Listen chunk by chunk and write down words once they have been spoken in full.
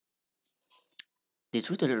The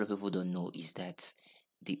truth a lot of people don't know is that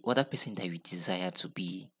the other person that you desire to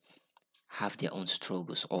be have their own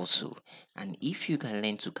struggles also. And if you can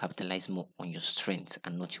learn to capitalize more on your strength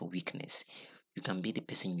and not your weakness, you can be the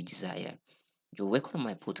person you desire. You're welcome on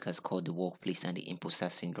my podcast called The Workplace and the Imposter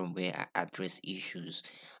Syndrome, where I address issues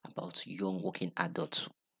about young working adults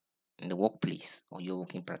in the workplace or your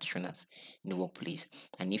working practitioners in the workplace.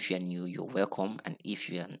 And if you're new, you're welcome. And if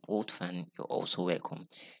you're an old fan, you're also welcome.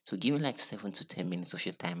 So give me like 7 to 10 minutes of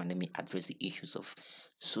your time and let me address the issues of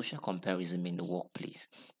social comparison in the workplace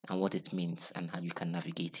and what it means and how you can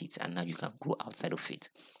navigate it and how you can grow outside of it.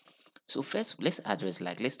 So first,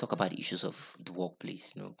 let's talk about the issues of the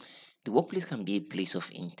workplace. The workplace can be a place of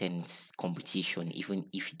intense competition, even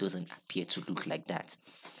if it doesn't appear to look like that.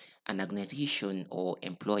 An organization or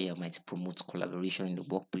employer might promote collaboration in the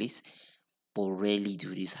workplace, but rarely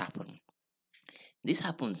do this happen. This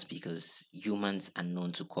happens because humans are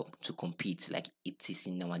known to compete, like it is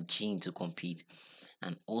in our gene to compete,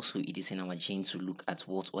 and also it is in our gene to look at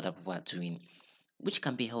what other people are doing, which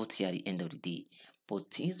can be healthy at the end of the day.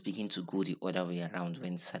 But things begin to go the other way around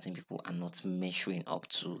when certain people are not measuring up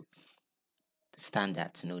to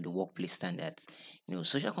standards, the workplace standards.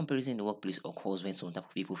 Social comparison in the workplace occurs when some type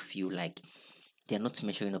of people feel like they're not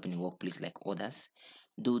measuring up in the workplace like others.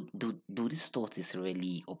 Though this thought is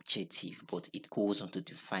really objective, but it goes on to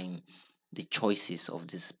define the choices of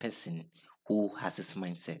this person who has this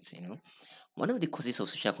mindset. One of the causes of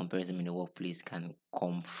social comparison in the workplace can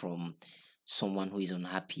come from someone who is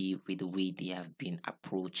unhappy with the way they have been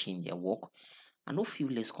approaching their work and who feel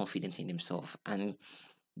less confident in themselves. And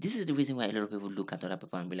this is the reason why a lot of people look at other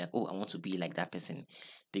people and be like, oh, I want to be like that person.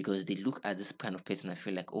 Because they look at this kind of person and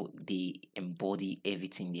feel like, oh, they embody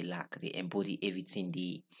everything they lack. They embody everything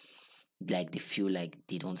they feel like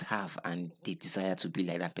they don't have and they desire to be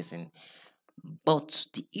like that person. But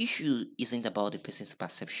the issue isn't about the person's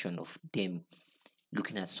perception of them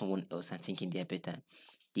looking at someone else and thinking they're better.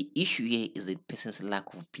 The issue here is the person's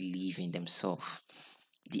lack of belief in themselves.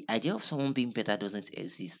 The idea of someone being better doesn't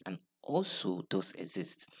exist and also does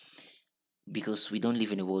exist because we don't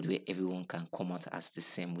live in a world where everyone can come out as the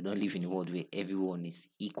same. We don't live in a world where everyone is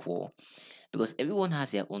equal because everyone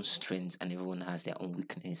has their own strengths and everyone has their own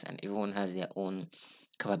weakness and everyone has their own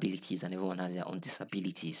capabilities and everyone has their own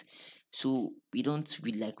disabilities. So we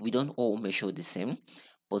don't all measure the same.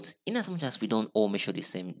 But in as much as we don't all measure the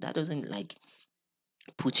same, that doesn't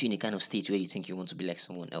put you in a kind of state where you think you want to be like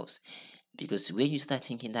someone else. Because when you start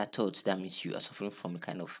thinking that thought, that means you are suffering from a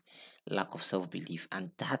kind of lack of self belief.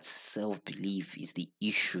 And that self belief is the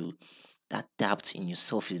issue. That doubt in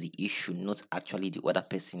yourself is the issue, not actually the other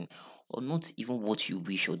person, or not even what you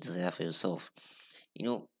wish or desire for yourself. You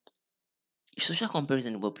know, Social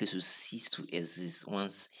comparison in the workplace will cease to exist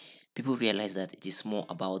once people realize that it is more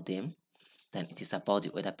about them than it is about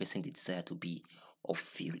the other person they desire to be or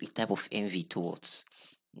feel a type of envy towards.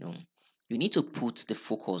 You know, you need to put the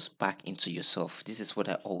focus back into yourself. This is what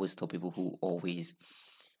I always tell people who are always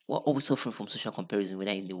suffering from social comparison,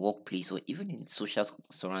 whether in the workplace or even in social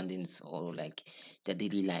surroundings or like their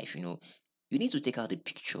daily life. You need to take out the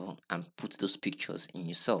picture and put those pictures in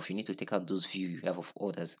yourself. You need to take out those views you have of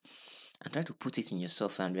others and try to put it in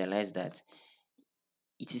yourself and realize that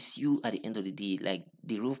it is you at the end of the day. Like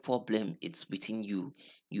the real problem, it's within you.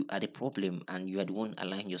 You are the problem, and you are the one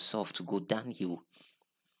allowing yourself to go downhill.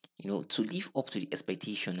 To live up to the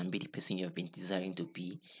expectation and be the person you have been desiring to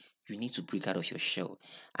be, you need to break out of your shell.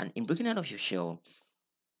 And in breaking out of your shell,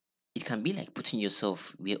 it can be like putting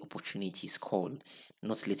yourself where opportunity is called,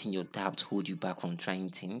 not letting your doubt hold you back from trying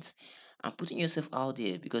things, and putting yourself out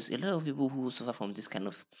there. Because a lot of people who suffer from this kind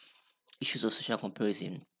of issues of social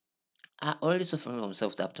comparison are already suffering from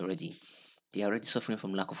self doubt already. They are already suffering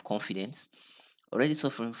from lack of confidence, already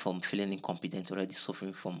suffering from feeling incompetent, already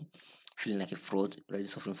suffering from feeling like a fraud, already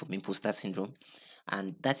suffering from imposter syndrome.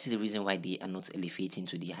 And that is the reason why they are not elevating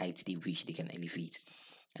to the height they wish they can elevate.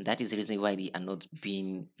 And that is the reason why they are not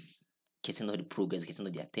being getting all the progress, getting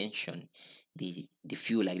all the attention they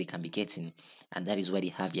feel like they can be getting. And that is why they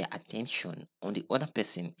have their attention on the other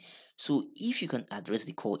person. So if you can address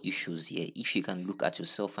the core issues here, if you can look at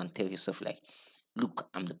yourself and tell yourself like, look,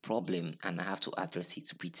 I'm the problem and I have to address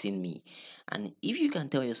it within me. And if you can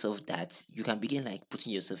tell yourself that, you can begin like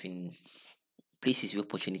putting yourself in places where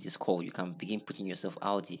opportunities call. You can begin putting yourself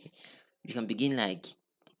out there. You can begin not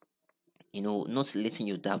letting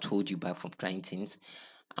your doubt hold you back from trying things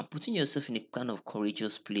and putting yourself in a kind of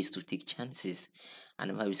courageous place to take chances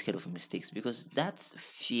and never be scared of mistakes, because that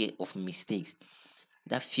fear of mistakes,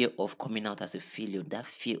 that fear of coming out as a failure, that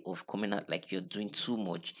fear of coming out like you're doing too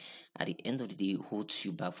much, at the end of the day holds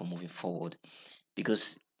you back from moving forward.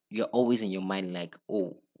 Because you're always in your mind like,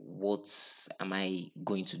 oh, what am I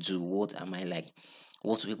going to do? What am I like?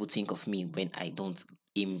 What do people think of me when I don't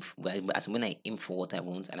as when I aim for what I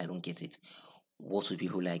want and I don't get it? What will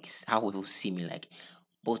people like? How will people see me like?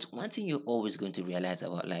 But one thing you're always going to realize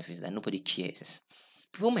about life is that nobody cares.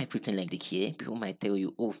 People might pretend like they care. People might tell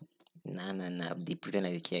you, oh, nah, nah, nah, they pretend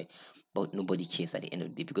like they care. But nobody cares at the end of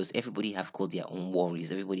the day because everybody have got their own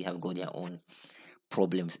worries. Everybody have got their own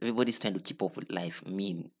problems. Everybody's trying to keep up with life. I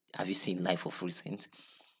mean, have you seen Life of Recent?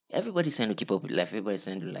 Everybody's trying to keep up with life. Everybody's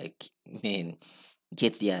trying to like, man,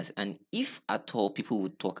 get theirs. And if at all people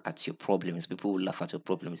would talk at your problems, people will laugh at your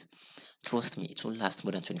problems. Trust me, it won't last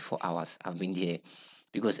more than 24 hours. I've been there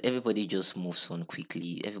because everybody just moves on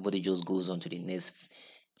quickly. Everybody just goes on to the next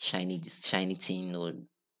shiny thing or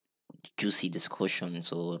juicy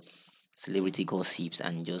discussions or celebrity gossips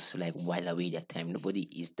and just like while away their time. Nobody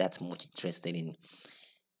is that much interested in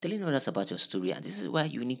telling others about your story. And this is why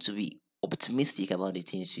you need to be optimistic about the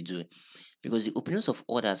things you do because the opinions of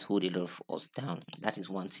others hold a lot of us down. That is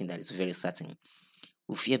one thing that is very certain.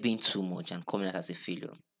 We fear being too much and coming out as a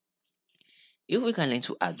failure. If we can learn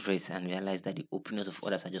to address and realize that the opinions of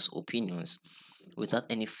others are just opinions without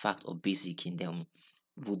any fact or basic in them,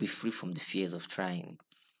 we'll be free from the fears of trying.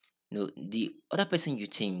 The other person you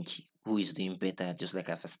think who is doing better, just like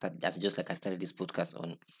I started this podcast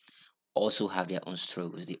on, also have their own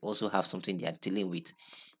struggles. They also have something they are dealing with.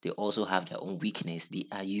 They also have their own weakness. They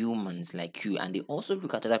are humans like you, and they also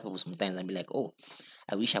look at other people sometimes and be like, "Oh,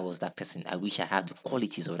 I wish I was that person. I wish I had the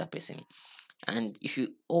qualities of that person." And if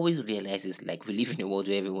you always realize it's like we live in a world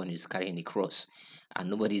where everyone is carrying a cross and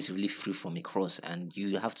nobody is really free from a cross. And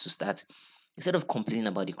you have to start, instead of complaining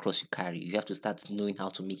about the cross you carry, you have to start knowing how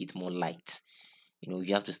to make it more light.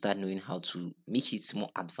 You have to start knowing how to make it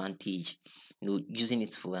more advantage, using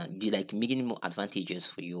it for be like making it more advantageous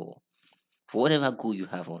for whatever goal you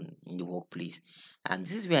have on in the workplace. And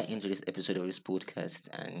this is where I end this episode of this podcast.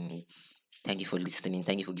 And thank you for listening.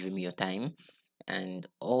 Thank you for giving me your time. And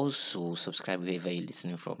also subscribe wherever you're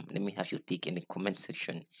listening from. Let me have your take in the comment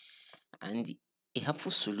section. And a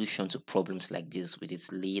helpful solution to problems like this with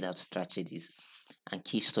its laid out strategies and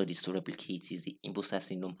case studies to replicate is the Imposter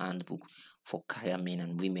Syndrome Handbook for Career Men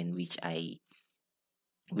and Women, which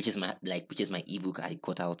is my ebook I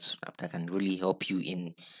got out that can really help you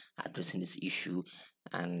in addressing this issue.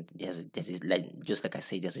 And like just like I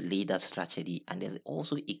said, there's a laid out strategy, and there's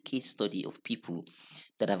also a case study of people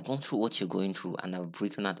that have gone through what you're going through and have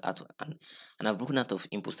broken out of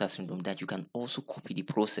imposter syndrome, that you can also copy the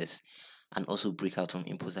process and also break out from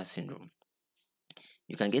imposter syndrome.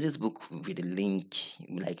 You can get this book with the link,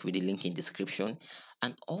 like with the link in description.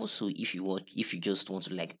 And also, if you just want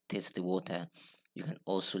to like test the water, you can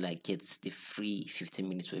also like get the free 15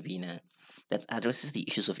 minutes webinar that addresses the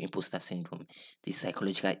issues of imposter syndrome, the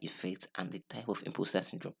psychological effects, and the type of imposter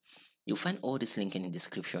syndrome. You'll find all this link in the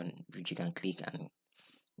description, which you can click and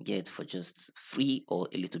get for just free or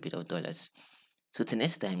a little bit of dollars. So till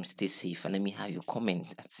next time, stay safe and let me have your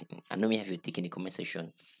comment. And let me have your take in the comment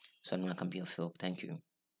section so I know I can be of help. Thank you.